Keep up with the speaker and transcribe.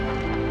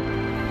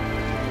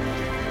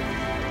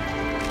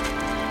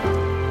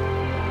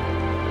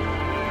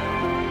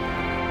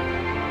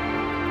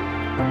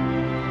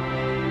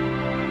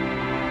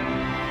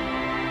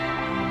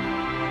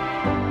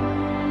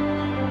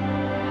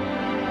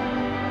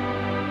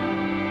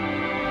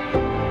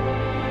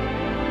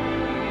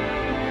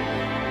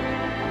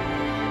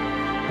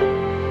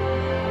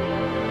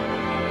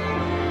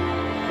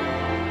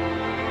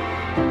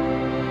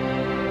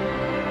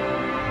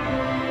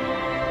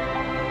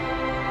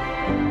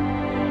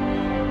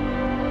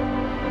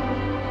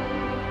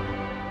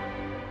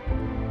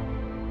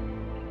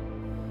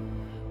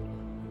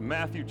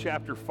Matthew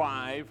chapter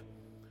 5,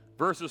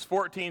 verses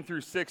 14 through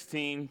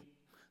 16,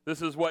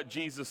 this is what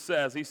Jesus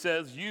says. He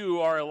says,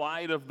 "You are a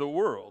light of the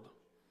world.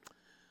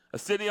 A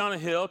city on a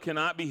hill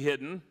cannot be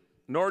hidden,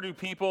 nor do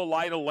people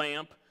light a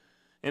lamp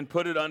and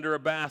put it under a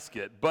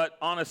basket, but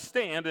on a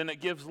stand, and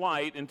it gives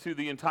light into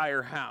the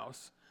entire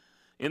house.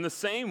 In the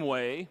same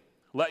way,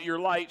 let your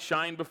light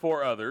shine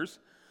before others,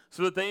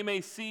 so that they may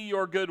see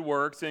your good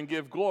works and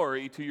give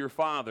glory to your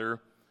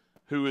Father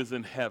who is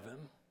in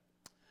heaven."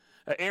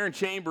 Aaron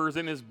Chambers,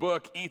 in his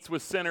book, Eats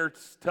with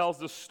Sinners, tells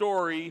the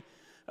story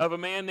of a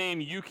man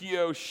named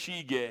Yukio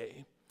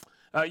Shige.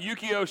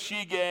 Yukio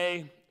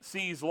Shige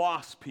sees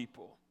lost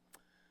people.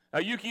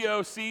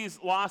 Yukio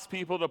sees lost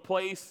people at a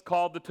place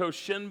called the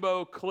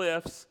Toshinbo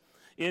Cliffs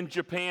in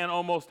Japan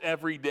almost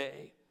every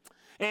day.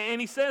 And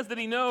he says that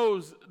he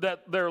knows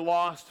that they're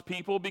lost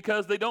people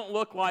because they don't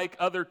look like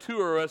other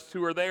tourists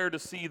who are there to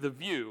see the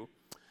view.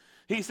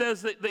 He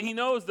says that he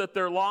knows that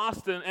they're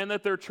lost and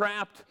that they're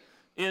trapped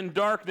in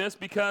darkness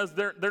because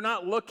they're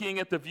not looking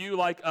at the view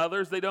like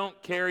others. They don't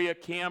carry a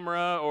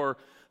camera or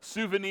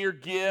souvenir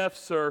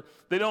gifts, or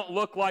they don't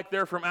look like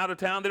they're from out of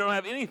town. They don't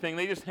have anything.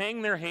 They just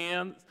hang their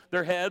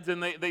heads,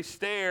 and they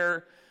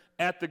stare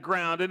at the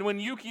ground. And when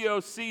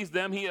Yukio sees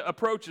them, he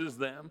approaches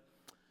them.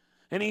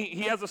 And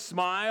he has a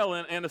smile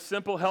and a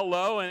simple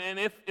hello. And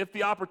if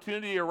the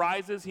opportunity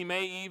arises, he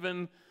may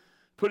even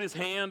put his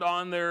hand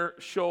on their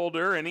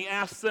shoulder. And he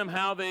asks them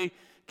how they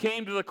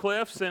came to the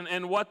cliffs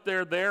and what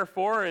they're there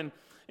for.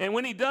 And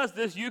when he does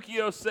this,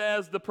 Yukio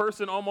says the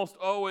person almost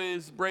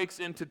always breaks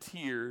into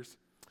tears.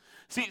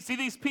 See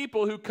these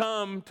people who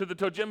come to the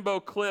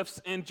Tojimbo Cliffs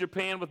in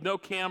Japan with no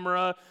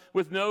camera,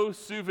 with no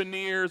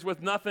souvenirs,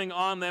 with nothing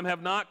on them,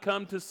 have not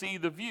come to see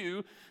the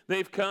view.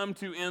 They've come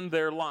to end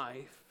their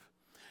life.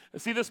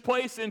 See, this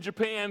place in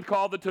Japan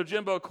called the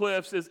Tojimbo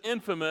Cliffs is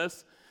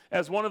infamous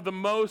as one of the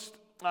most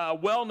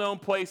well-known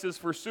places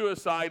for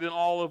suicide in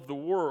all of the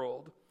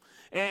world.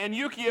 And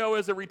Yukio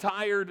is a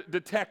retired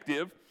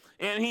detective,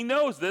 and he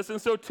knows this, and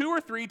so 2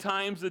 or 3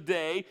 times a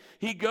day,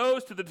 he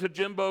goes to the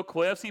Tojimbo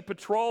Cliffs, he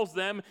patrols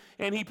them,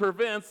 and he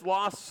prevents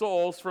lost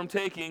souls from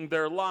taking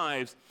their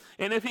lives.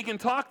 And if he can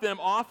talk them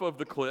off of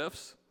the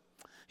cliffs,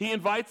 he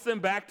invites them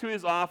back to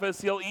his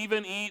office. He'll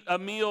even eat a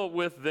meal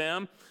with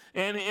them,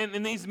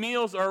 and these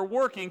meals are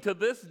working. To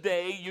this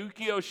day,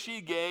 Yukio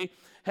Shige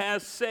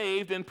has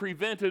saved and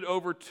prevented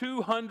over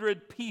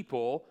 200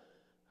 people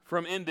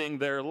from ending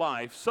their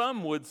life.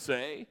 Some would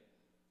say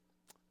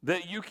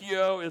that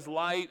Yukio is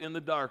light in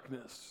the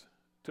darkness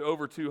to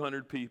over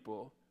 200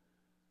 people.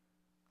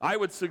 I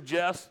would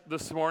suggest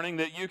this morning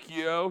that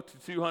Yukio to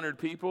 200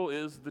 people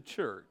is the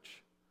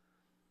church.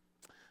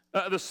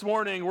 This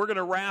morning, we're going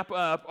to wrap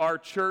up our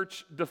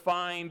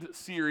church-defined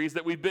series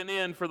that we've been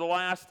in for the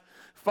last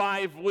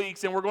 5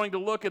 weeks, and we're going to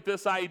look at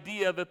this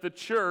idea that the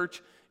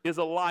church is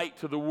a light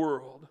to the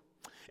world.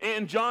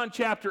 In John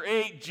chapter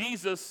 8,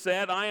 Jesus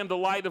said, "I am the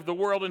light of the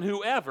world, and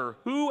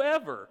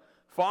whoever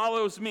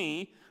follows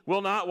me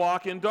will not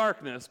walk in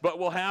darkness, but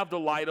will have the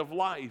light of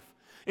life."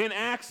 In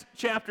Acts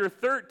chapter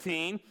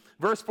 13,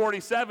 verse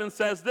 47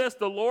 says this,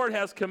 "The Lord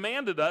has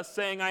commanded us,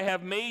 saying, I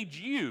have made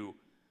you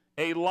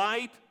a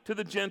light to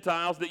the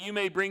Gentiles, that you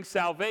may bring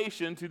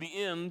salvation to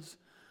the ends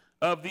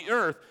of the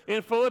earth."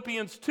 In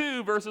Philippians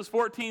 2, verses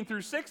 14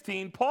 through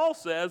 16, Paul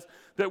says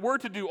that we're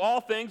to do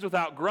all things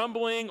without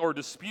grumbling or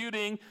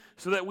disputing,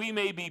 so that we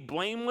may be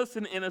blameless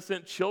and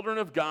innocent children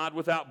of God,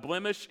 without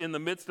blemish in the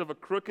midst of a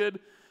crooked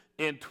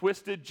and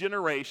twisted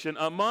generation,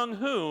 among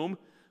whom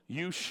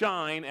you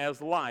shine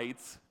as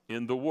lights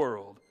in the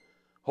world,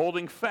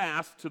 holding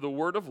fast to the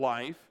word of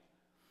life,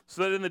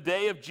 so that in the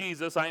day of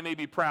Jesus I may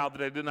be proud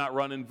that I did not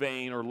run in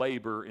vain or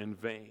labor in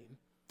vain.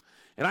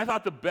 And I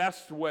thought the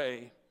best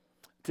way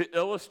to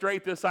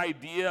illustrate this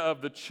idea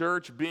of the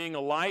church being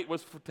a light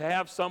was to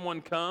have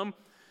someone come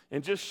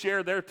and just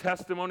share their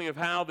testimony of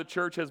how the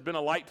church has been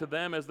a light to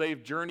them as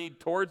they've journeyed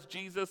towards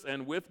Jesus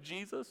and with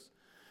Jesus.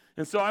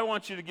 And so I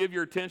want you to give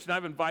your attention.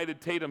 I've invited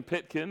Tatum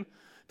Pitkin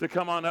to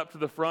come on up to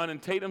the front,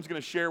 and Tatum's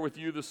going to share with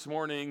you this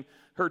morning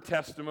her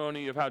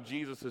testimony of how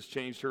Jesus has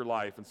changed her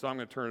life. And so I'm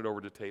going to turn it over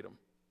to Tatum.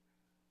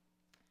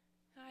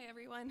 Hi,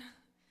 everyone.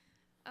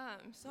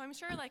 So I'm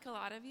sure, like a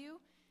lot of you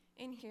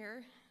in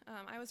here,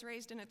 I was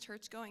raised in a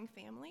church-going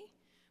family.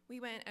 We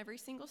went every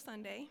single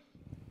Sunday.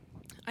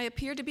 I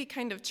appeared to be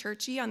kind of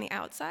churchy on the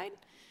outside.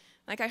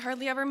 Like, I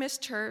hardly ever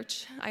missed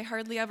church. I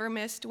hardly ever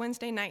missed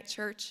Wednesday night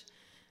church.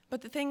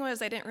 But the thing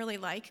was, I didn't really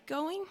like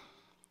going.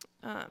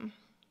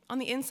 On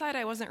the inside,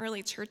 I wasn't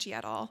really churchy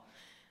at all.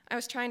 I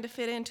was trying to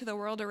fit into the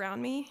world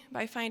around me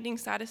by finding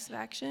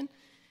satisfaction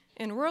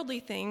in worldly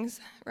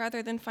things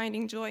rather than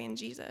finding joy in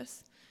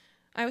Jesus.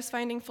 I was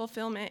finding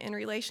fulfillment in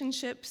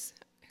relationships.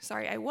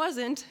 I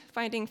wasn't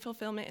finding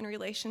fulfillment in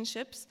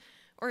relationships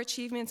or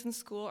achievements in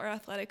school or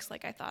athletics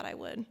like I thought I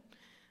would.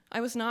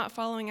 I was not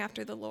following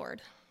after the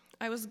Lord.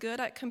 I was good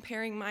at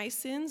comparing my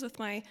sins with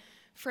my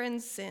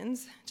friends'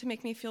 sins to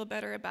make me feel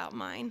better about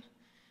mine.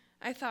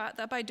 I thought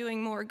that by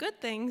doing more good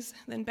things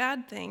than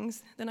bad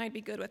things, then I'd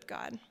be good with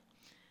God.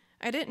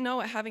 I didn't know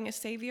what having a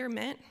Savior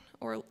meant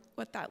or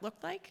what that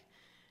looked like,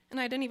 and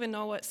I didn't even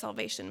know what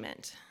salvation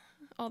meant.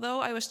 Although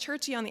I was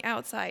churchy on the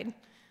outside,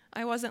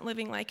 I wasn't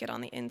living like it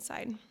on the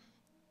inside.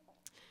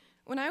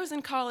 When I was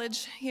in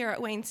college here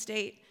at Wayne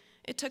State,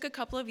 it took a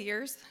couple of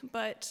years,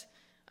 but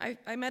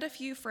I met a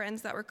few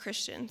friends that were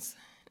Christians.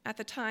 At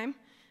the time,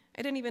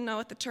 I didn't even know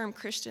what the term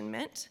Christian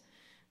meant,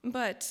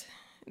 but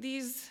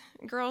these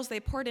girls, they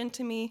poured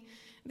into me.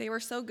 They were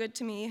so good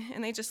to me,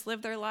 and they just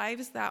lived their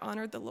lives that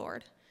honored the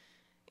Lord.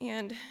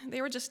 And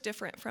they were just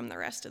different from the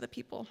rest of the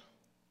people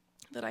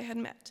that I had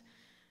met.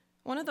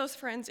 One of those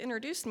friends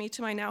introduced me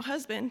to my now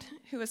husband,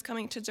 who was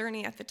coming to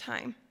Journey at the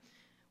time.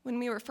 When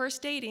we were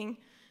first dating,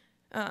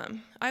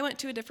 I went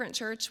to a different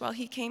church while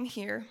he came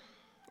here.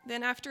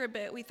 Then after a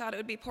bit, we thought it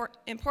would be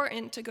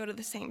important to go to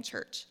the same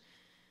church.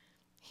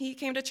 He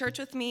came to church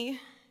with me,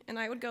 and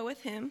I would go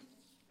with him.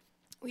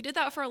 We did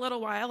that for a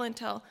little while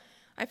until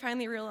I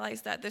finally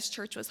realized that this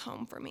church was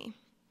home for me.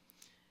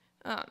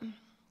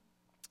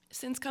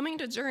 Since coming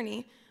to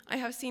Journey, I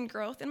have seen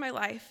growth in my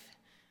life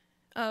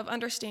of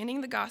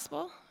understanding the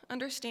gospel,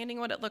 understanding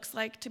what it looks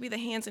like to be the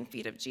hands and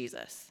feet of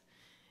Jesus.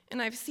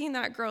 And I've seen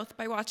that growth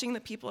by watching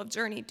the people of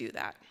Journey do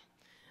that.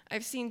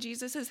 I've seen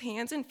Jesus'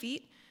 hands and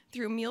feet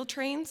through meal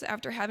trains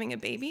after having a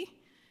baby,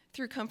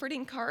 through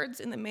comforting cards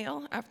in the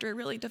mail after a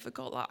really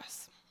difficult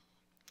loss.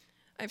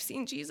 I've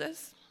seen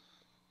Jesus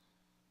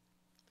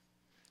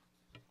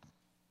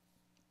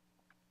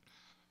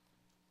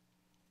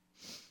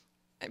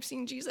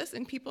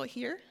in people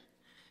here,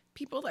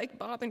 people like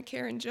Bob and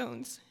Karen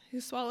Jones, who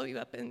swallow you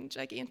up in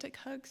gigantic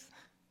hugs.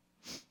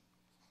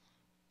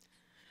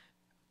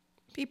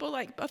 People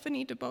like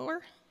Buffany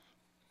DeBoer,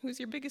 who's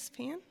your biggest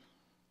fan.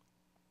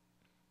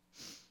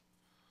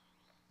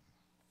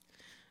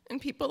 And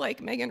people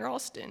like Megan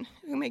Ralston,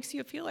 who makes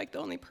you feel like the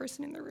only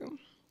person in the room.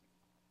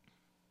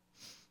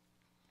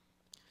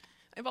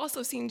 I've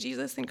also seen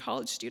Jesus in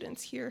college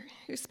students here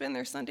who spend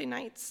their Sunday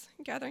nights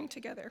gathering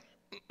together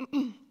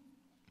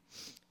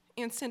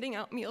and sending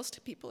out meals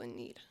to people in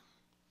need.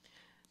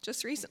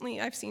 Just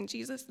recently, I've seen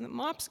Jesus in the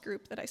MOPS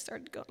group that I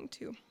started going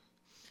to.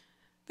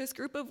 This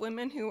group of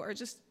women who are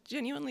just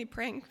genuinely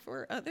praying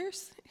for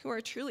others, who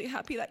are truly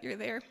happy that you're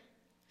there,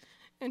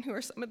 and who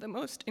are some of the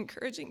most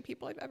encouraging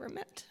people I've ever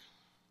met.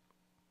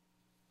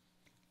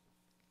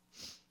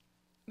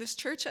 This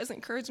church has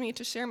encouraged me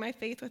to share my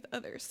faith with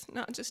others,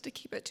 not just to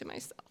keep it to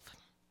myself.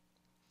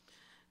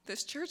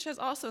 This church has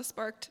also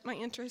sparked my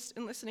interest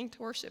in listening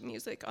to worship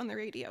music on the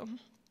radio.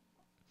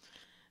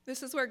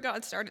 This is where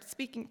God started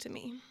speaking to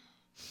me.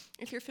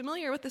 If you're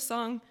familiar with the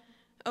song,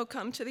 "Oh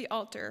Come to the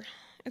Altar,"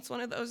 it's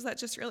one of those that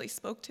just really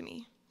spoke to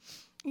me.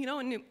 You know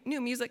when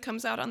new music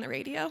comes out on the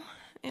radio,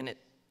 and it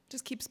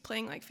just keeps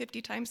playing like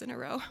 50 times in a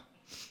row?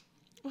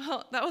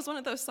 Well, that was one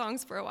of those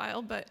songs for a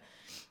while, but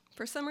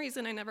for some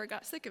reason I never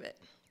got sick of it.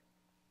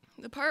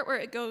 The part where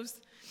it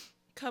goes,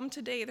 "Come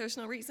today, there's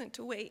no reason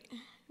to wait.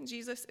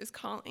 Jesus is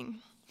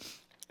calling."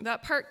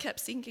 That part kept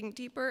sinking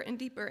deeper and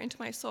deeper into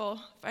my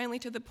soul, finally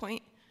to the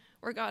point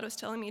where God was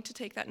telling me to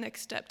take that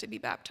next step to be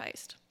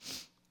baptized.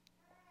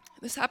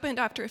 This happened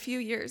after a few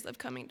years of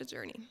coming to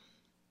Journey.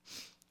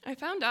 I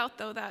found out,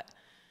 though, that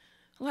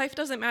life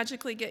doesn't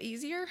magically get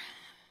easier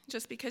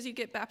just because you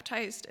get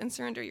baptized and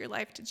surrender your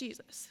life to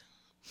Jesus.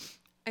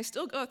 I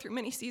still go through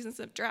many seasons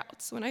of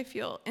droughts when I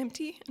feel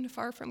empty and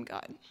far from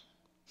God.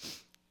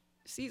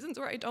 Seasons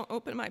where I don't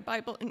open my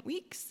Bible in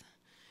weeks,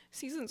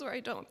 seasons where I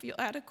don't feel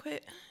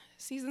adequate,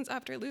 seasons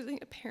after losing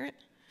a parent,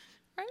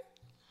 right?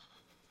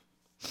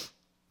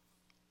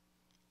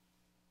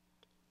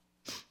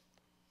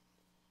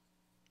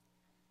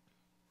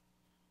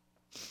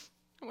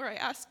 Where I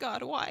ask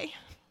God why.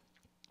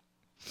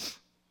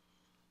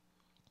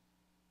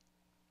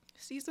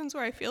 Seasons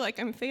where I feel like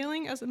I'm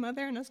failing as a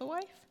mother and as a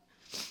wife.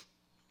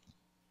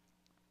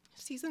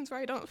 Seasons where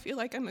I don't feel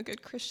like I'm a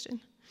good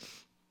Christian.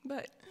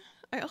 But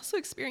I also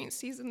experience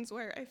seasons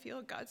where I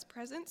feel God's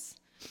presence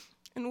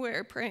and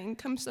where praying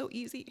comes so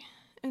easy,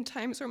 and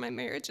times where my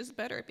marriage is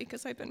better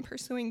because I've been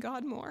pursuing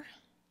God more.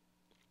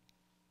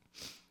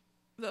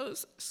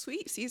 Those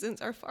sweet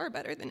seasons are far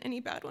better than any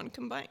bad one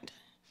combined,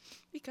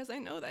 because I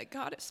know that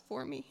God is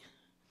for me.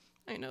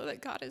 I know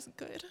that God is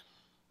good.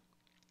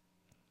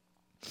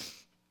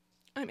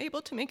 I'm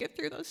able to make it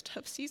through those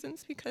tough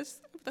seasons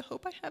because of the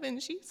hope I have in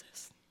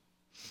Jesus.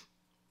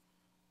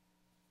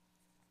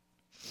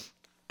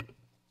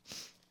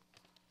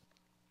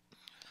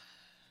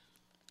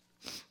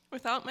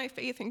 Without my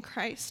faith in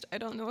Christ, I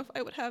don't know if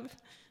I would have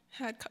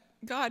had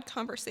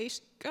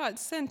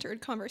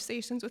God-centered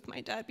conversations with my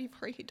dad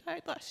before he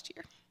died last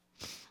year.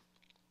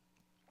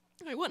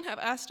 I wouldn't have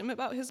asked him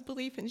about his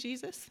belief in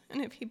Jesus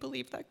and if he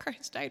believed that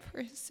Christ died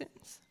for his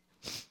sins.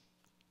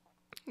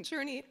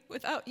 Journey,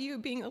 without you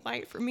being a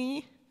light for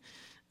me,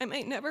 I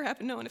might never have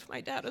known if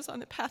my dad was on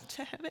the path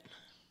to heaven.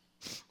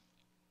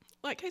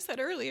 Like I said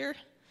earlier,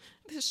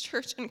 this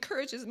church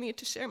encourages me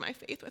to share my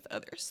faith with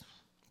others.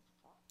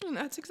 And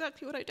that's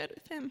exactly what I did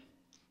with him.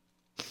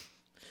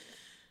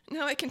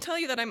 Now I can tell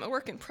you that I'm a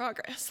work in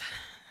progress,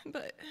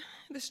 but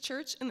this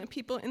church and the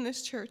people in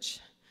this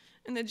church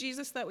and the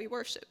Jesus that we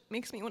worship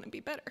makes me want to be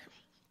better.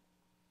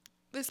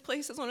 This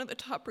place is one of the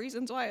top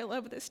reasons why I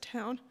love this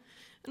town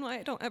and why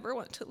I don't ever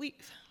want to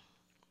leave.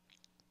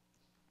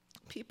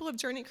 People of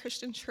Journey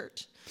Christian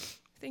Church,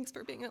 thanks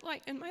for being a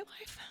light in my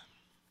life.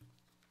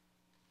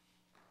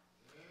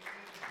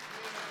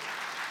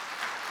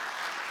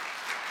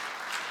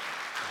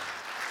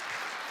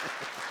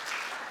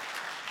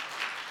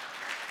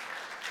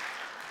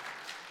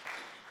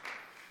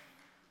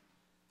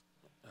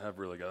 I've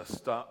really got to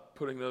stop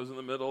putting those in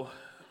the middle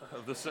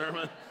of the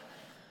sermon.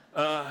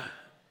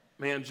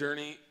 Man,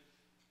 Journey,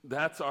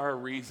 that's our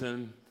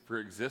reason for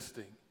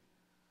existing.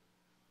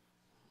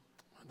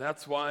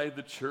 That's why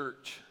the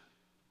church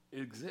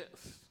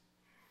exists.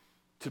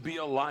 To be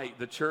a light.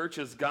 The church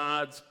is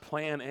God's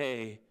plan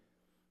A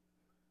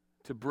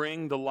to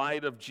bring the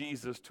light of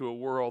Jesus to a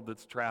world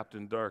that's trapped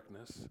in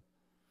darkness.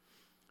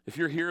 If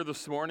you're here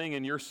this morning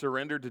and you're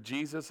surrendered to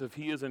Jesus, if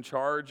he is in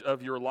charge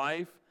of your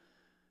life,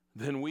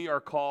 then we are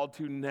called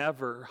to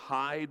never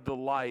hide the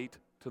light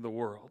to the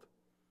world.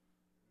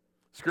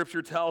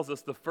 Scripture tells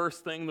us the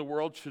first thing the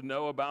world should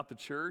know about the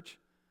church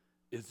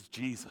is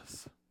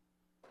Jesus.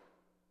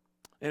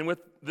 And with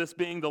this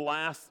being the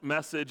last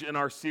message in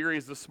our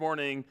series this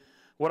morning,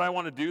 what I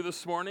want to do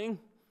this morning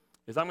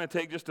is I'm going to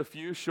take just a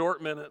few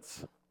short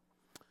minutes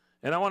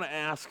and I want to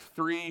ask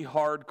 3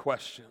 hard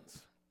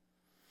questions.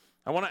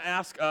 I want to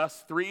ask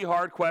us 3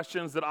 hard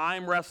questions that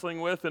I'm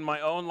wrestling with in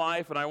my own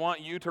life, and I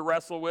want you to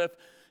wrestle with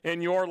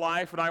in your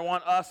life, and I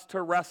want us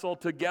to wrestle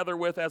together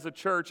with as a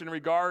church in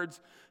regards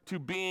to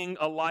being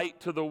a light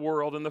to the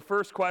world. And the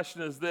first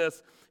question is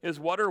this, is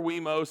what are we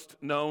most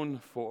known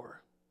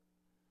for?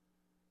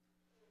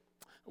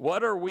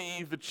 What are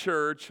we, the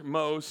church,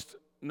 most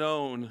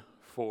known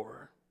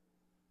for?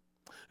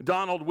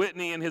 Donald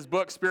Whitney, in his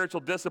book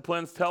Spiritual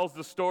Disciplines, tells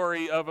the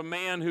story of a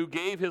man who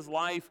gave his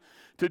life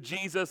to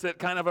Jesus at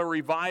kind of a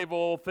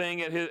revival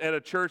thing at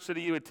a church that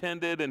he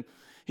attended, and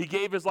he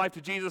gave his life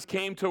to Jesus,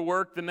 came to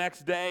work the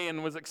next day,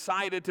 and was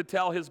excited to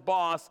tell his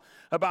boss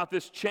about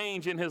this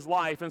change in his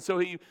life. And so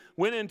he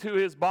went into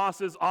his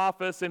boss's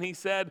office, and he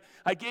said,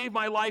 I gave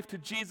my life to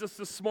Jesus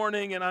this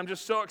morning, and I'm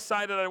just so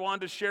excited I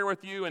wanted to share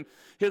with you. And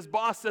his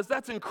boss says,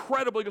 that's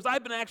incredible, because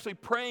I've been actually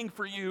praying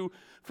for you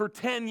for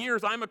 10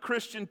 years. I'm a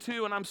Christian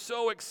too, and I'm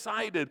so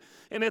excited.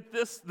 And at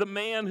this, the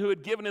man who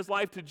had given his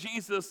life to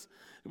Jesus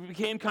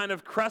became kind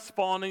of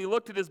crestfallen, and he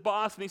looked at his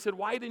boss, and he said,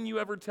 why didn't you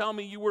ever tell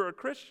me you were a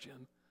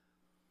Christian?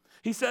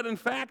 He said, in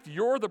fact,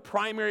 you're the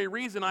primary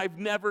reason I've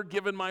never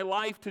given my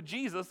life to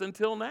Jesus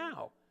until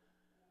now.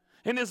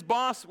 And his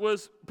boss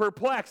was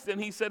perplexed,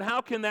 and he said, how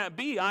can that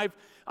be? I've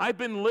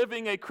been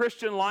living a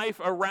Christian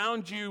life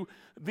around you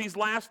these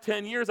last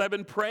 10 years. I've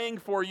been praying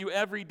for you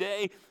every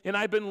day, and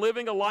I've been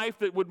living a life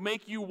that would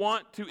make you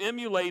want to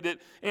emulate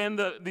it. And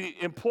the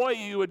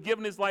employee who had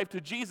given his life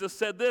to Jesus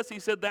said this. He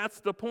said,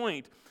 that's the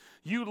point.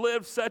 You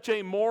live such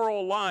a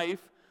moral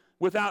life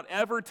without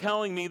ever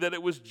telling me that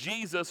it was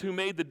Jesus who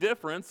made the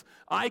difference.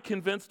 I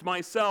convinced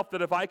myself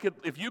that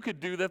if you could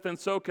do that, then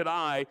so could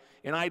I,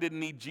 and I didn't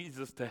need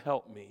Jesus to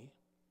help me.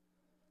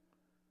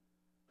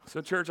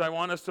 So, church, I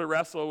want us to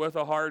wrestle with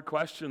a hard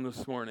question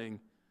this morning.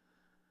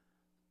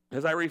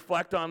 As I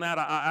reflect on that,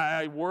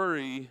 I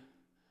worry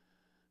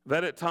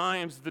that at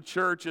times the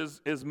church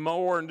is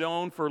more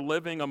known for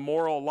living a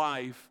moral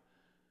life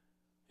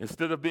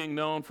instead of being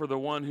known for the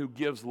one who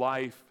gives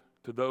life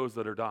to those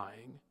that are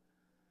dying.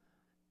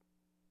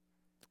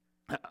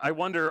 I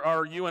wonder,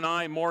 are you and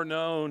I more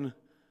known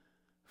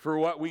for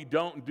what we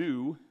don't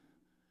do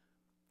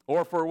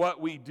or for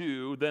what we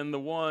do than the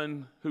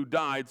one who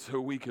died so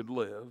we could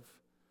live?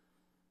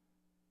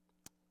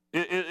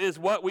 Is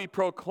what we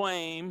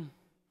proclaim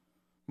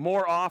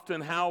more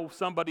often how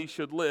somebody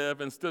should live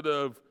instead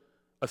of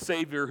a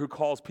Savior who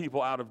calls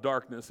people out of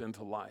darkness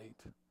into light?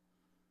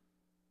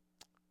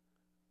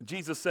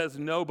 Jesus says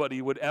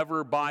nobody would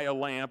ever buy a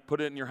lamp,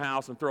 put it in your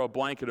house, and throw a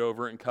blanket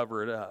over it and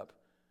cover it up.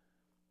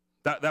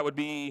 That would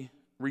be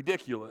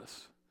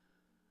ridiculous.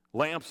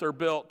 Lamps are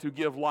built to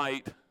give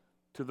light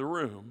to the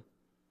room.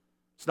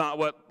 It's not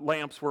what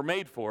lamps were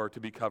made for, to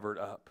be covered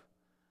up.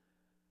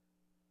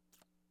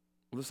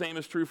 Well, the same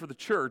is true for the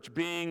church.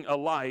 Being a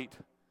light,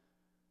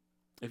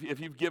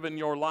 if you've given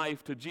your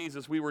life to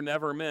Jesus, we were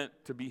never meant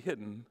to be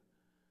hidden.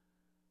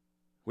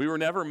 We were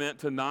never meant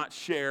to not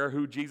share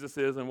who Jesus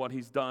is and what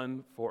he's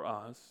done for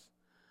us.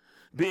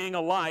 Being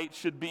a light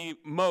should be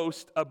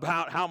most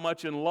about how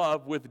much in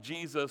love with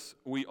Jesus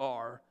we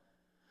are.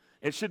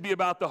 It should be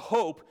about the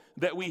hope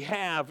that we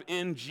have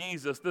in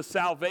Jesus, the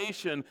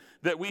salvation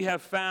that we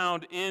have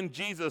found in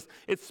Jesus.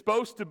 It's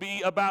supposed to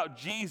be about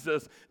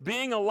Jesus.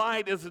 Being a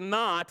light is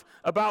not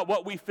about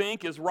what we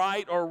think is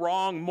right or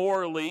wrong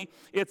morally.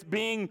 It's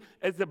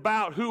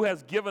about who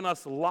has given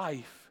us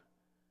life.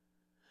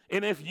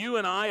 And if you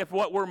and I, if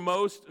what we're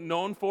most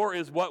known for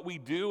is what we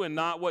do and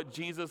not what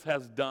Jesus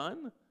has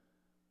done,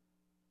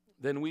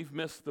 then we've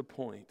missed the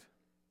point.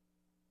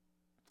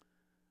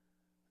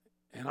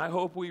 And I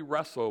hope we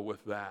wrestle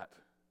with that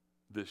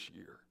this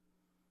year.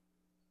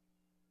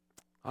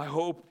 I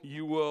hope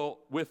you will,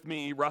 with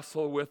me,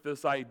 wrestle with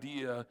this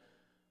idea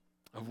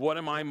of what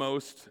am I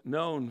most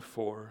known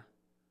for?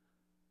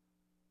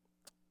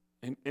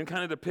 And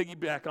kind of to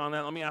piggyback on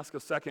that, let me ask a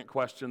second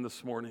question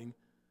this morning.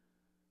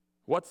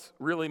 What's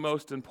really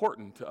most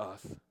important to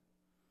us?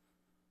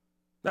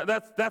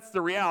 That's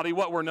the reality.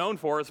 What we're known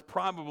for is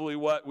probably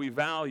what we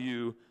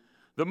value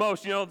the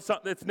most.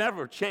 It's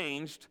never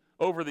changed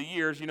over the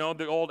years.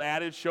 The old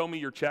adage, show me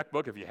your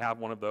checkbook, if you have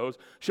one of those.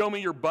 Show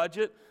me your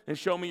budget and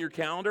show me your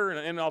calendar,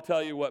 and I'll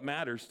tell you what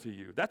matters to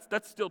you.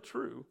 That's still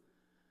true.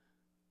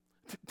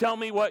 Tell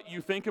me what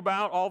you think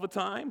about all the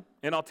time,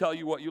 and I'll tell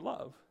you what you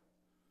love.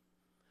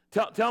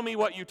 Tell me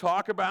what you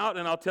talk about,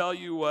 and I'll tell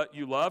you what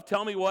you love.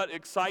 Tell me what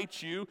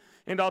excites you,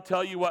 and I'll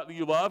tell you what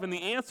you love. And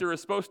the answer is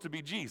supposed to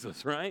be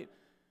Jesus, right?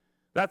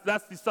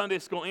 That's the Sunday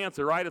school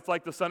answer, right? It's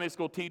like the Sunday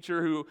school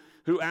teacher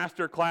who asked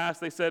her class.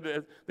 They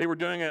said they were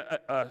doing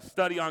a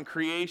study on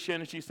creation,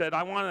 and she said,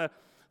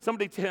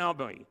 somebody tell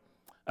me.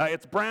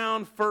 It's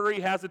brown, furry,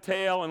 has a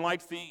tail, and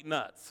likes to eat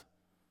nuts.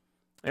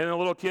 And the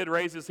little kid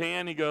raised his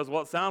hand. He goes,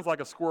 well, it sounds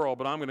like a squirrel,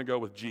 but I'm going to go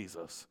with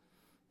Jesus.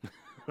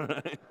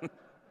 Right?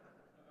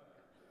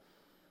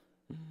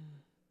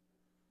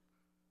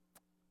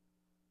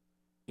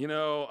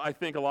 I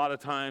think a lot of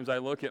times I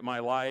look at my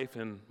life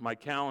and my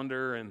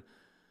calendar and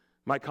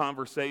my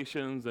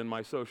conversations and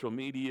my social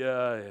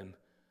media, and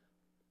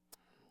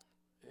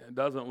it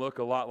doesn't look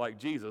a lot like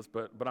Jesus,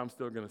 but I'm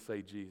still going to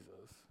say Jesus.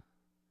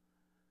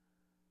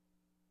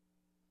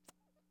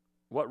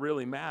 What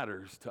really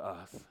matters to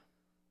us?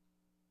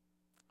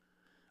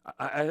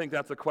 I think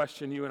that's a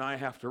question you and I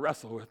have to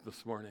wrestle with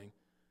this morning.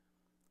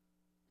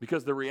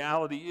 Because the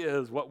reality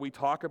is, what we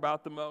talk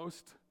about the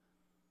most,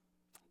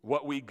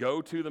 what we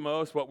go to the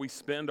most, what we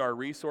spend our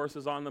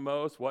resources on the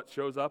most, what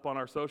shows up on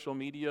our social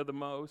media the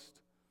most,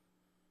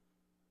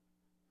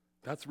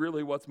 that's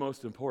really what's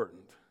most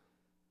important,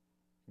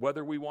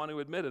 whether we want to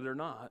admit it or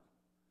not.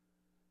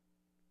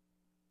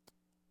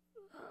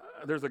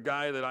 There's a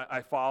guy that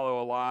I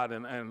follow a lot,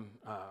 and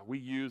we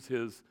use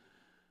his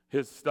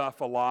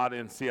stuff a lot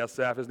in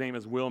CSF. His name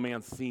is Will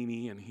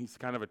Mancini, and he's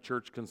kind of a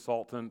church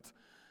consultant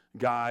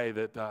guy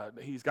that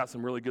he's got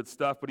some really good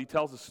stuff, but he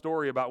tells a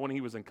story about when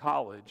he was in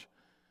college.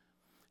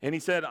 And he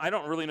said, I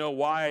don't really know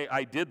why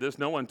I did this.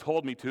 No one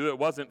told me to. It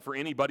wasn't for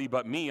anybody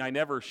but me. I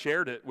never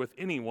shared it with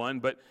anyone.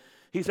 But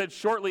he said,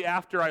 shortly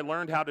after I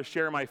learned how to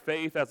share my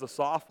faith as a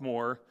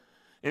sophomore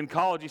in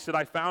college, he said,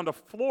 I found a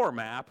floor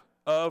map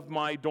of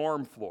my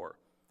dorm floor,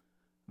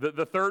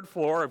 the third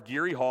floor of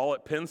Geary Hall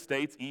at Penn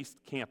State's East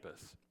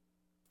Campus.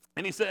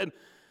 And he said,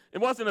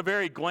 it wasn't a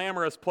very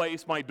glamorous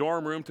place, my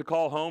dorm room, to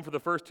call home for the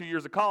first 2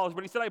 years of college,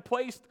 but he said I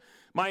placed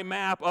my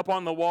map up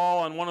on the wall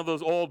on one of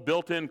those old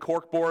built-in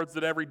cork boards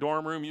that every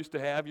dorm room used to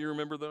have. You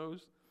remember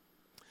those?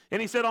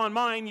 And he said on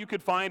mine you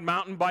could find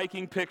mountain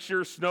biking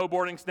pictures,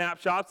 snowboarding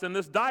snapshots, and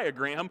this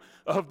diagram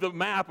of the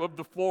map of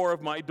the floor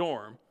of my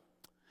dorm.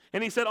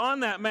 And he said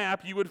on that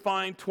map you would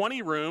find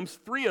 20 rooms,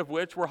 3 of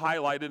which were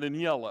highlighted in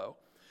yellow.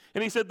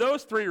 And he said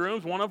those 3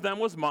 rooms, one of them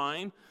was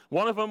mine,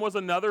 one of them was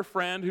another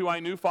friend who I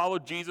knew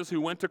followed Jesus who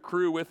went to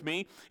Cru with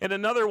me, and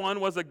another one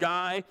was a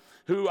guy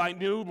who I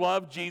knew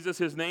loved Jesus.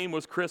 His name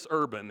was Chris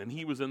Urban, and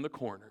he was in the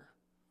corner.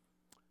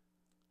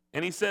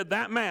 And he said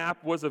that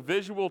map was a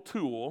visual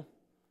tool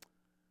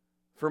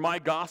for my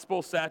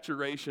gospel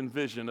saturation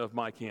vision of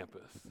my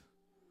campus.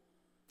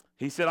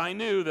 He said I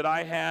knew that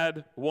I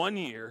had 1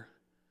 year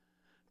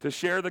to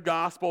share the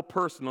gospel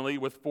personally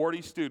with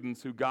 40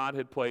 students who God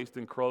had placed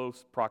in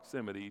close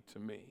proximity to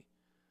me.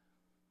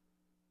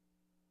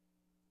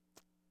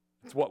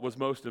 It's what was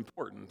most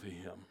important to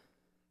him.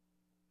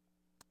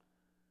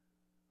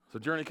 So,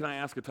 Journey, can I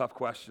ask a tough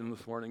question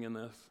this morning in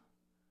this?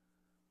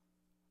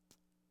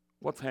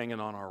 What's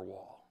hanging on our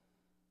wall?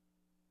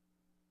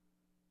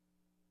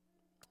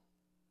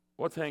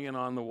 What's hanging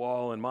on the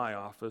wall in my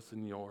office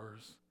and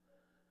yours?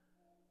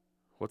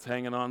 What's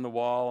hanging on the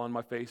wall on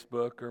my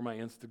Facebook or my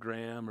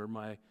Instagram or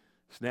my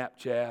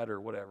Snapchat or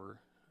whatever?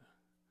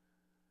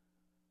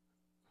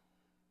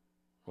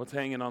 What's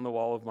hanging on the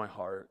wall of my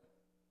heart?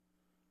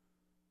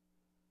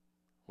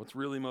 What's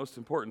really most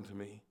important to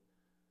me?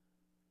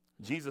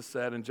 Jesus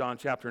said in John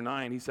chapter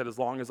 9, he said, as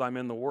long as I'm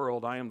in the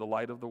world, I am the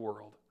light of the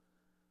world.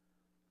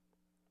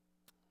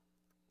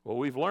 Well,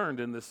 we've learned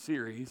in this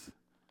series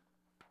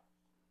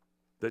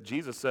that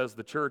Jesus says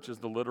the church is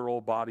the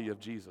literal body of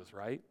Jesus,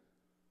 right?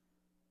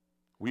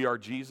 We are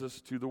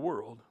Jesus to the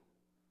world.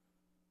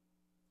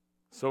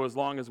 So as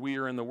long as we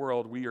are in the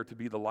world, we are to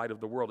be the light of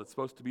the world. It's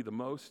supposed to be the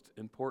most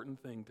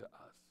important thing to us.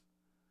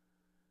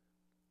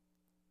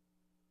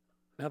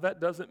 Now,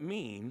 that doesn't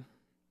mean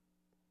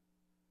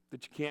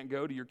that you can't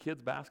go to your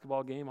kid's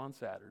basketball game on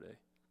Saturday.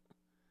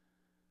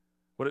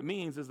 What it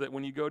means is that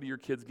when you go to your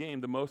kid's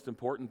game, the most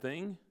important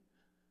thing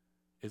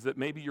is that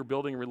maybe you're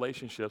building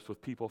relationships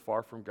with people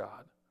far from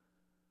God,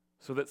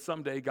 so that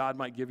someday God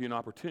might give you an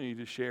opportunity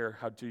to share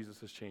how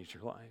Jesus has changed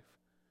your life.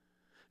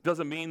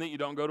 Doesn't mean that you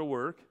don't go to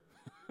work.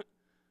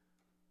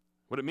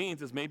 What it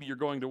means is maybe you're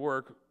going to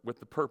work with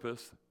the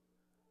purpose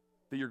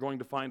that you're going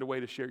to find a way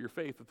to share your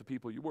faith with the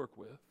people you work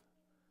with.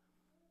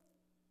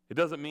 It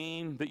doesn't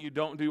mean that you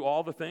don't do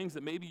all the things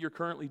that maybe you're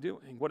currently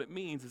doing. What it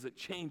means is it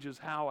changes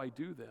how I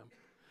do them.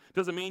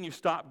 Doesn't mean you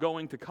stop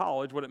going to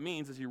college. What it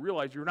means is you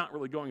realize you're not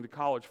really going to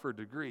college for a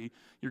degree.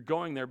 You're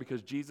going there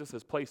because Jesus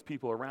has placed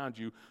people around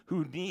you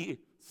who need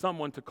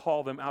someone to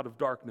call them out of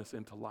darkness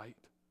into light.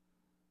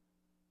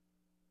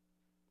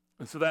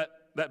 And so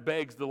that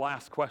begs the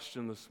last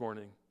question this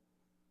morning.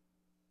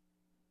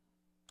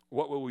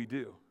 What will we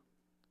do?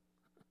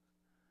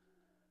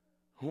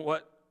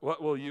 What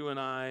will you and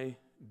I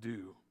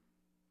do?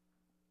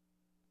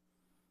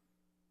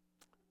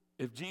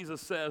 If Jesus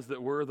says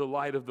that we're the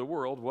light of the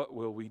world, what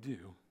will we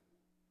do?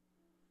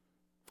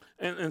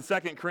 In 2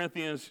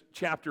 Corinthians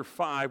chapter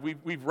 5,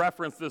 we've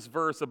referenced this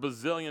verse a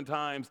bazillion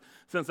times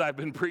since I've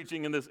been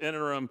preaching in this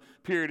interim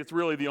period. It's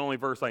really the only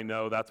verse I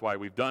know. That's why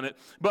we've done it.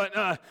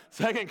 But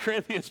 2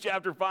 Corinthians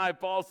chapter 5,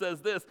 Paul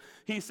says this.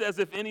 He says,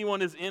 if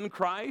anyone is in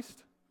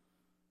Christ,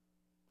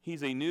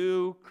 he's a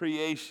new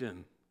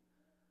creation.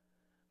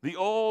 The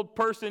old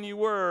person you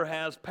were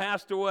has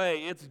passed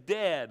away. It's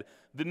dead.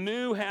 The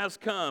new has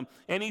come.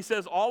 And he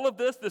says all of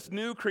this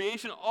new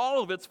creation,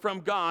 all of it's from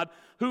God,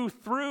 who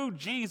through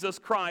Jesus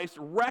Christ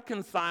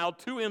reconciled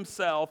to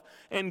himself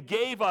and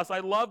gave us, I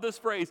love this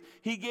phrase,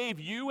 he gave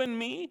you and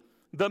me,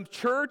 the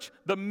church,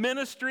 the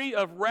ministry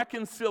of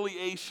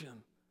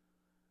reconciliation.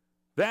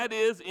 That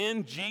is,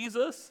 in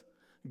Jesus,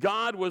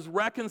 God was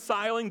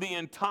reconciling the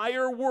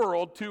entire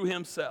world to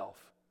himself,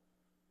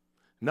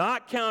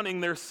 not counting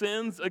their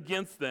sins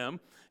against them,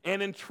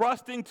 and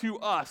entrusting to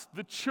us,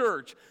 the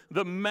church,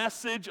 the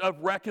message of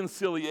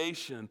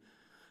reconciliation.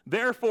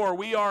 Therefore,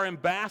 we are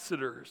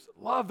ambassadors.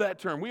 Love that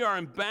term. We are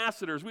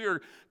ambassadors. We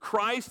are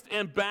Christ's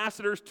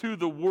ambassadors to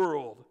the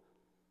world.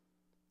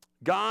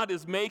 God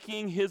is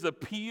making his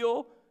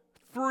appeal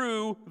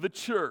through the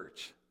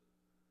church.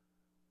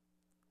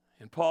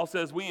 And Paul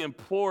says, we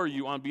implore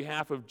you on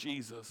behalf of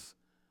Jesus,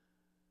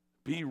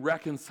 be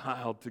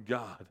reconciled to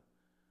God.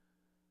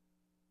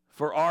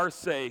 For our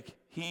sake,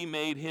 he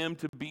made him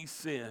to be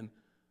sin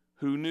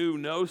who knew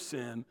no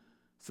sin,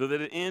 so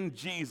that in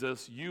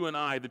Jesus, you and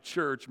I, the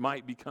church,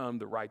 might become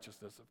the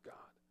righteousness of God.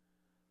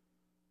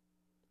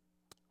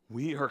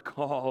 We are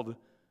called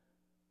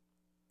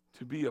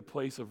to be a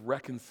place of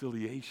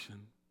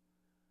reconciliation,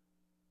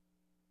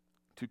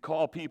 to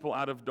call people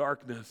out of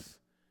darkness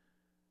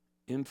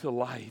into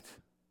light.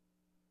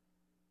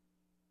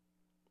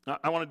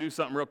 I want to do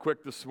something real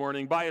quick this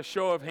morning. By a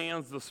show of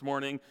hands this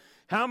morning,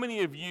 how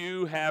many of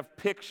you have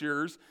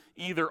pictures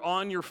either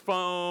on your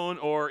phone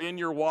or in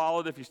your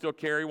wallet, if you still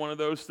carry one of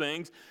those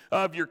things,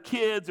 of your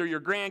kids or your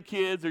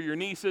grandkids or your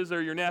nieces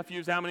or your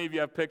nephews? How many of you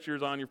have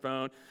pictures on your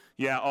phone?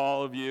 Yeah,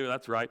 all of you,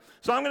 that's right.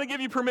 So I'm going to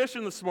give you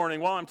permission this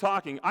morning while I'm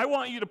talking. I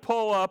want you to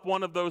pull up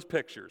one of those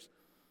pictures.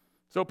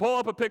 So pull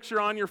up a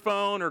picture on your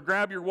phone or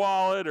grab your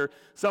wallet, or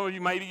some of you,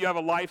 maybe you have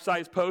a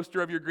life-size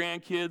poster of your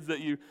grandkids that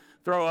you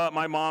throw up.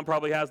 My mom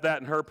probably has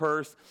that in her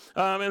purse.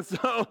 And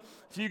so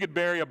you could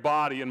bury a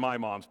body in my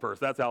mom's purse.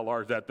 That's how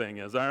large that thing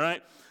is, all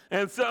right?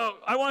 And so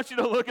I want you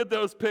to look at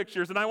those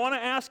pictures, and I want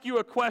to ask you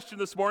a question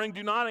this morning.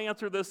 Do not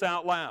answer this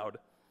out loud.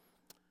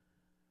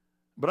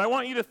 But I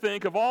want you to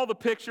think of all the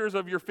pictures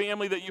of your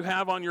family that you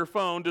have on your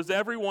phone. Does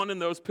everyone in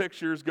those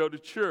pictures go to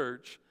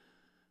church?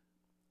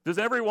 Does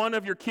every one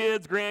of your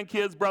kids,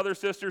 grandkids, brothers,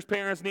 sisters,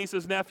 parents,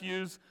 nieces,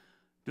 nephews,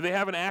 do they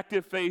have an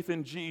active faith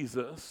in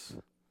Jesus?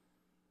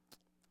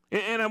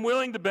 And I'm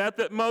willing to bet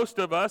that most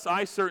of us,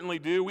 I certainly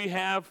do, we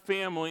have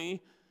family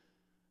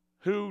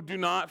who do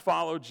not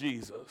follow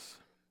Jesus.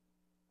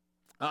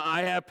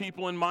 I have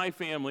people in my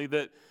family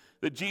that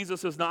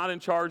Jesus is not in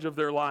charge of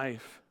their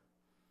life.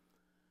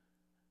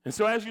 And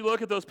so as you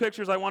look at those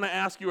pictures, I want to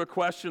ask you a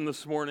question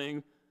this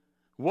morning.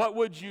 What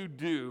would you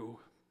do?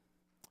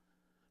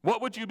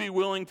 What would you be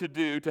willing to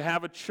do to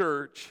have a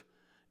church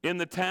in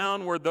the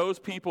town where those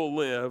people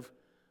live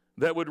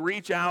that would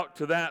reach out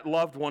to that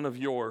loved one of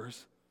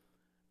yours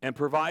and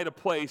provide a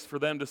place for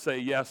them to say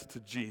yes to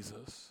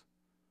Jesus?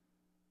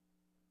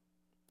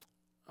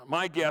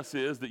 My guess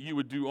is that you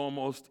would do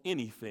almost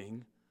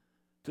anything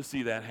to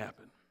see that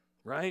happen,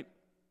 right?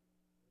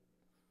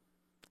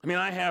 I mean,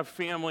 I have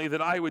family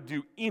that I would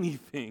do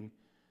anything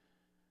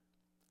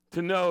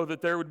to know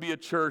that there would be a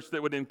church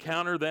that would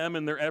encounter them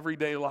in their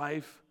everyday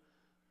life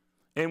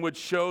and would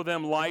show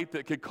them light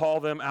that could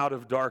call them out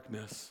of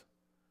darkness.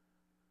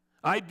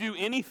 I'd do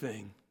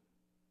anything.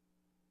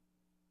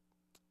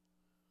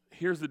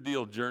 Here's the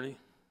deal, Journey.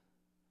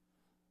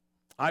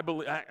 I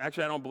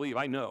don't believe,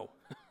 I know.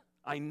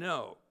 I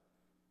know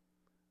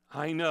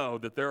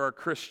that there are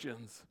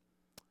Christians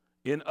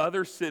in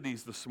other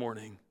cities this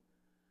morning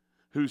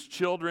whose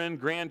children,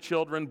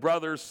 grandchildren,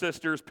 brothers,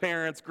 sisters,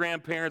 parents,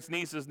 grandparents,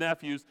 nieces,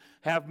 nephews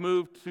have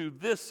moved to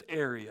this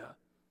area.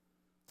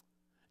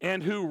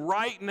 And who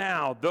right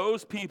now,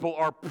 those people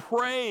are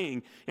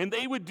praying, and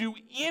they would do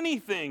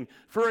anything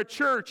for a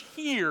church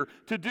here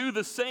to do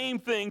the same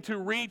thing to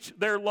reach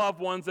their loved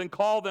ones and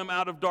call them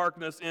out of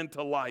darkness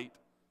into light.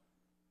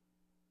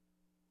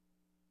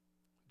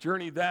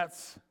 Journey,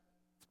 that's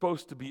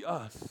supposed to be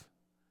us.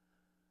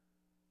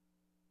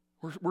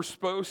 We're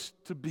supposed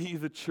to be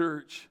the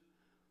church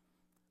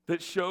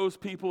that shows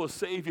people a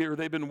Savior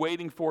they've been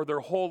waiting for their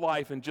whole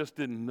life and just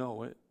didn't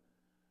know it.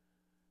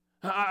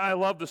 I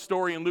love the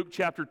story in Luke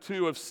chapter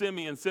 2 of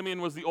Simeon.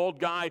 Simeon was the old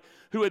guy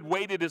who had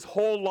waited his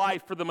whole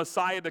life for the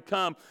Messiah to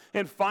come.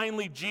 And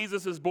finally,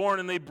 Jesus is born,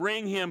 and they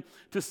bring him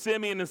to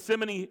Simeon. And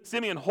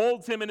Simeon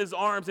holds him in his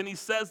arms, and he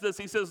says this.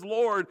 He says,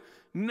 Lord,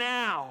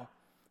 now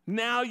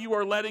you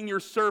are letting your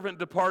servant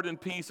depart in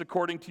peace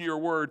according to your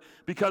word,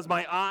 because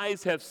my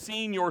eyes have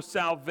seen your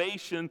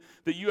salvation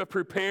that you have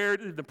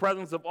prepared in the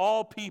presence of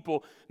all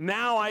people.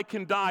 Now I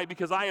can die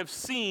because I have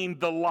seen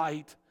the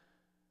light.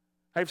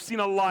 I've seen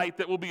a light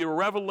that will be a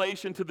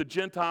revelation to the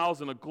Gentiles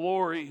and a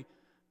glory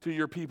to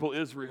your people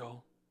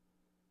Israel.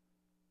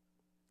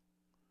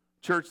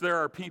 Church, there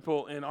are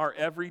people in our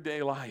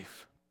everyday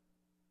life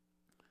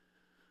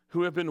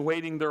who have been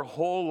waiting their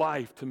whole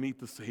life to meet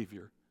the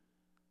Savior.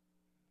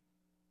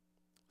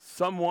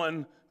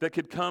 Someone that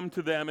could come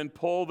to them and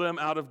pull them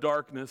out of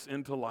darkness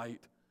into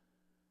light.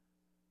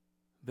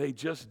 They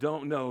just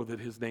don't know that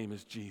his name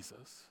is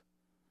Jesus.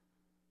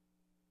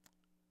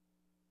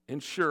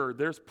 And sure,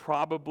 there's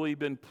probably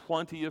been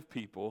plenty of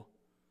people,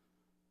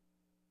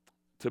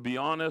 to be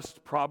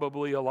honest,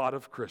 probably a lot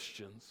of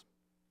Christians,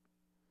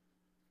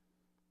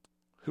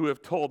 who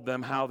have told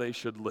them how they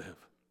should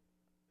live.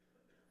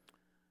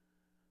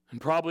 And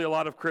probably a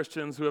lot of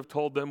Christians who have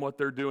told them what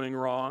they're doing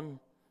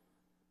wrong.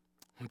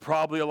 And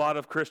probably a lot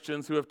of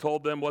Christians who have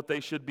told them what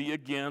they should be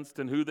against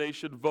and who they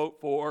should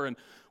vote for and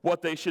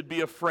what they should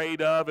be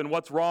afraid of and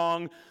what's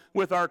wrong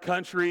with our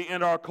country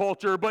and our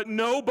culture. But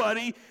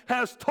nobody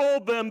has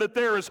told them that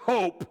there is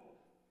hope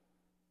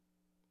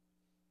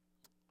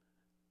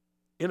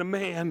in a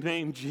man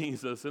named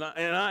Jesus. And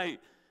I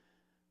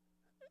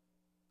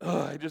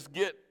just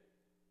get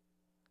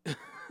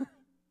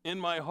in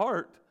my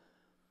heart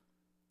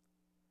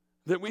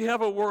that we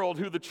have a world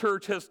who the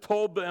church has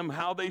told them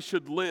how they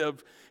should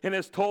live and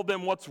has told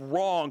them what's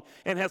wrong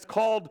and has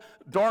called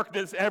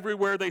darkness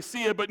everywhere they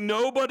see it, but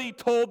nobody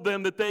told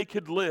them that they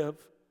could live.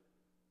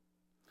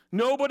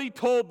 Nobody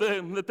told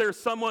them that there's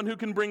someone who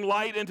can bring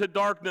light into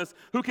darkness,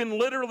 who can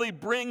literally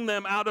bring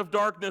them out of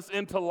darkness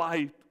into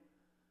light.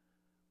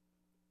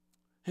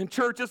 And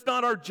church, it's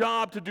not our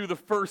job to do the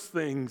first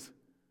things.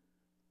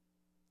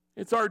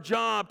 It's our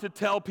job to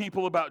tell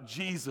people about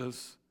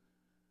Jesus.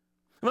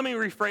 Let me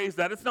rephrase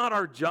that. It's not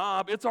our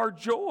job, it's our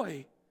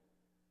joy.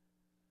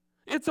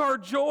 It's our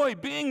joy.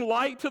 Being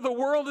light to the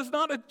world is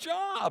not a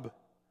job.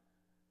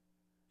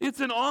 It's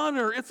an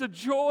honor, it's a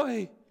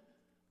joy.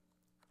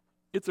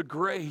 It's a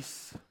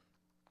grace.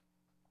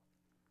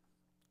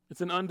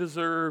 It's an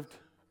undeserved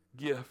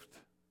gift.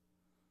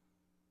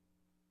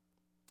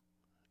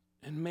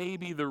 And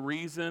maybe the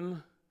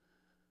reason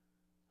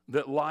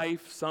that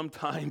life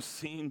sometimes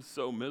seems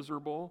so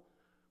miserable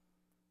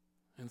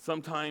and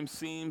sometimes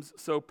seems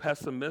so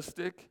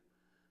pessimistic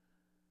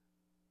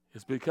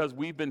is because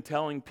we've been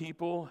telling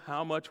people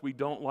how much we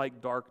don't like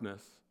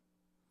darkness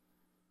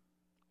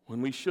when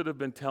we should have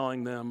been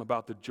telling them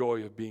about the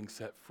joy of being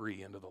set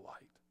free into the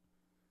light.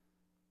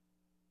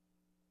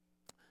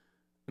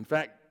 In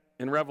fact,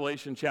 in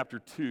Revelation chapter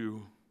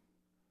 2,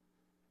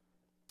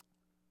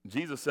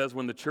 Jesus says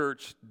when the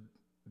church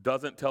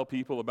doesn't tell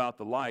people about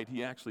the light,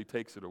 he actually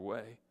takes it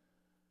away.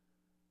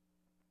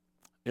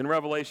 In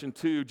Revelation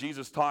 2,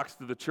 Jesus talks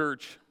to the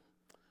church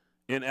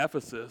in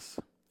Ephesus,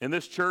 and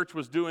this church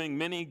was doing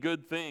many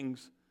good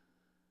things,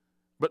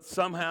 but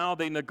somehow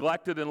they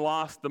neglected and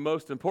lost the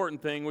most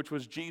important thing, which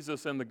was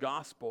Jesus and the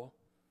gospel.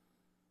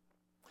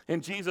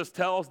 And Jesus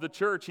tells the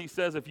church, he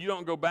says, if you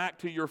don't go back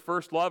to your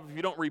first love, if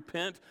you don't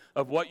repent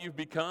of what you've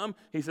become,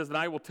 he says, then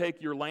I will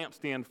take your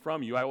lampstand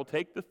from you. I will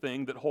take the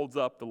thing that holds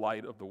up the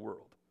light of the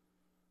world.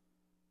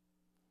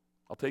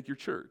 I'll take your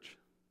church.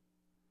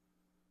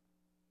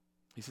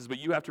 He says, but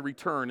you have to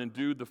return and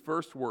do the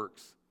first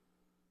works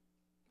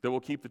that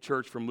will keep the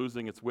church from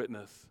losing its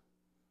witness.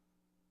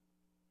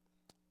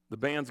 The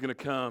band's going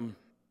to come,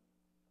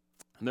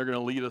 and they're going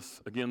to lead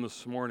us again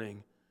this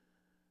morning.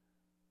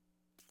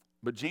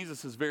 But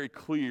Jesus is very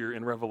clear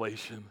in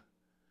Revelation.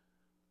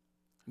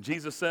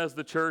 Jesus says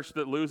the church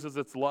that loses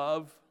its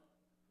love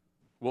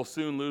will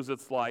soon lose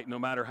its light, no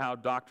matter how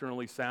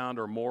doctrinally sound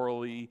or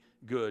morally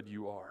good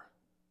you are.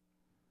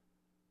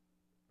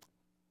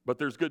 But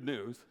there's good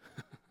news.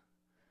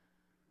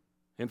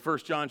 In 1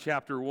 John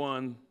chapter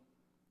 1,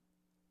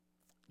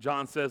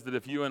 John says that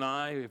if you and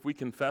I, if we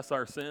confess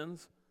our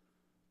sins,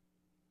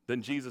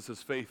 then Jesus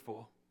is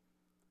faithful.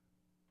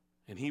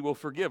 And he will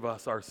forgive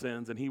us our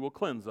sins, and he will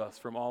cleanse us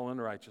from all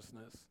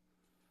unrighteousness.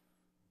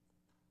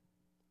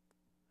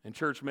 And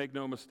church, make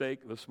no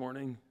mistake this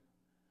morning,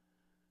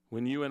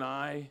 when you and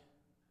I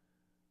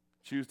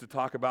choose to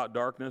talk about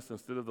darkness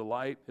instead of the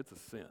light, it's a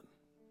sin.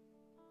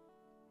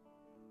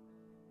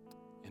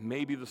 And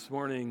maybe this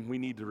morning we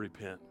need to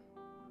repent.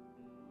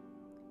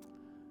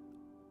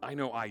 I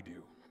know I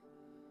do.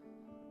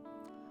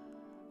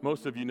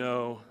 Most of you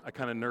know I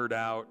kind of nerd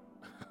out.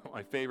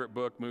 My favorite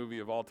book, movie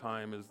of all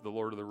time is The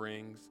Lord of the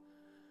Rings.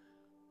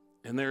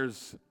 And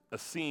there's a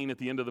scene at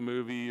the end of the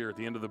movie or at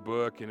the end of the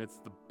book, and it's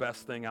the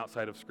best thing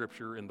outside of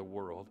Scripture in the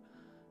world,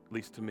 at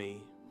least to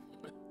me.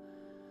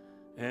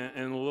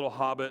 and the little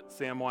hobbit,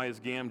 Samwise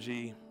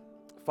Gamgee,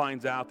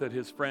 finds out that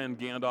his friend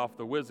Gandalf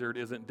the wizard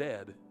isn't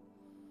dead.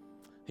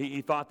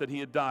 He thought that he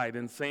had died,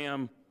 and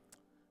Sam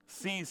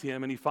sees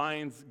him and he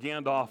finds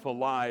Gandalf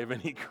alive,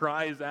 and he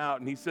cries out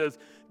and he says,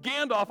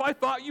 "Gandalf, I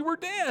thought you were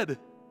dead."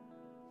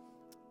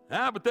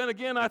 But then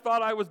again, I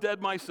thought I was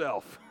dead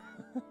myself.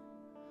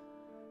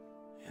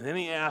 And then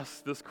he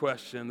asks this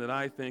question that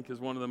I think is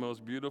one of the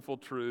most beautiful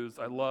truths.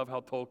 I love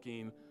how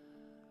Tolkien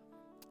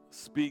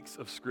speaks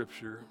of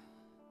Scripture.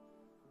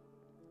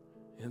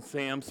 And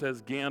Sam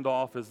says,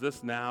 "Gandalf, is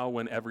this now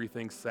when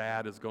everything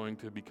sad is going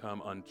to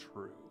become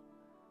untrue?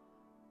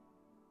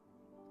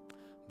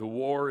 The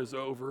war is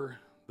over,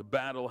 the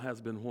battle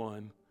has been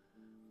won,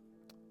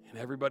 and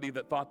everybody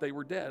that thought they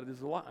were dead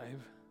is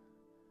alive."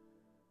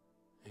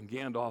 And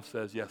Gandalf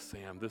says, "Yes,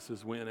 Sam, this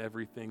is when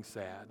everything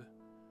sad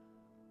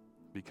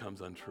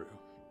becomes untrue."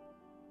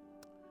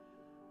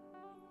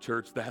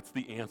 Church, that's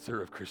the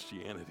answer of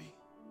Christianity.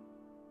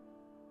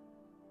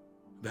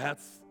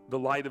 That's the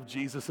light of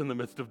Jesus in the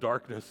midst of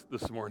darkness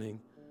this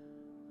morning.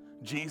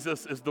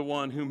 Jesus is the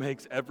one who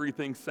makes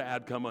everything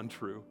sad come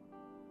untrue.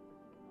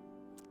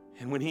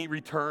 And when he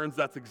returns,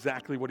 that's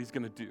exactly what he's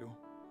going to do.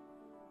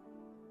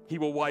 He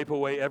will wipe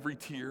away every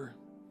tear.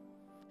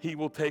 He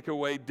will take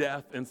away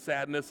death and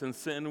sadness, and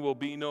sin will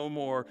be no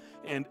more,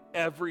 and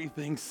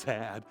everything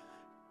sad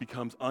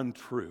becomes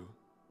untrue.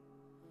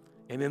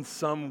 And in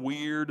some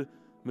weird,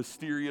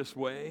 mysterious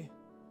way,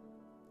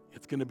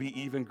 it's going to be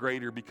even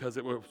greater because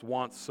it was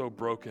once so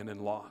broken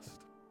and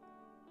lost.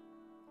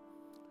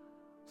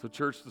 So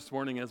church, this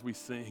morning as we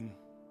sing,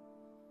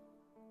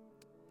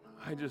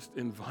 I just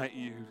invite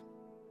you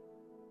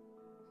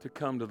to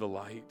come to the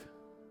light,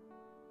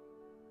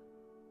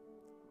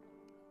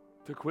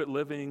 to quit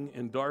living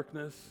in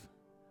darkness,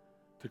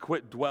 to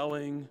quit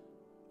dwelling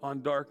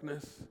on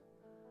darkness,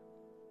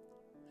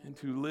 and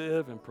to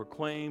live and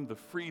proclaim the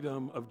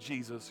freedom of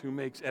Jesus, who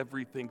makes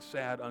everything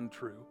sad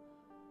untrue,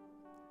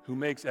 who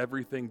makes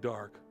everything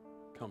dark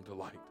come to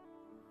light.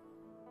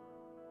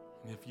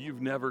 And if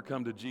you've never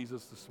come to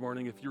Jesus this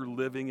morning, if you're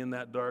living in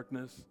that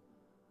darkness,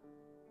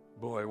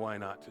 boy, why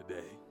not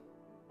today?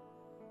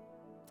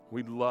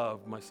 We'd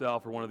love,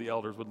 myself or one of the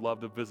elders would love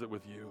to visit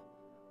with you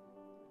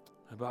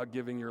about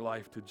giving your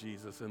life to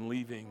Jesus and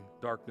leaving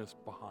darkness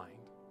behind.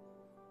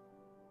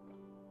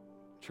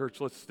 Church,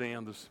 let's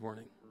stand this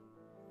morning.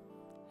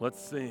 Let's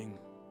sing.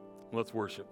 Let's worship.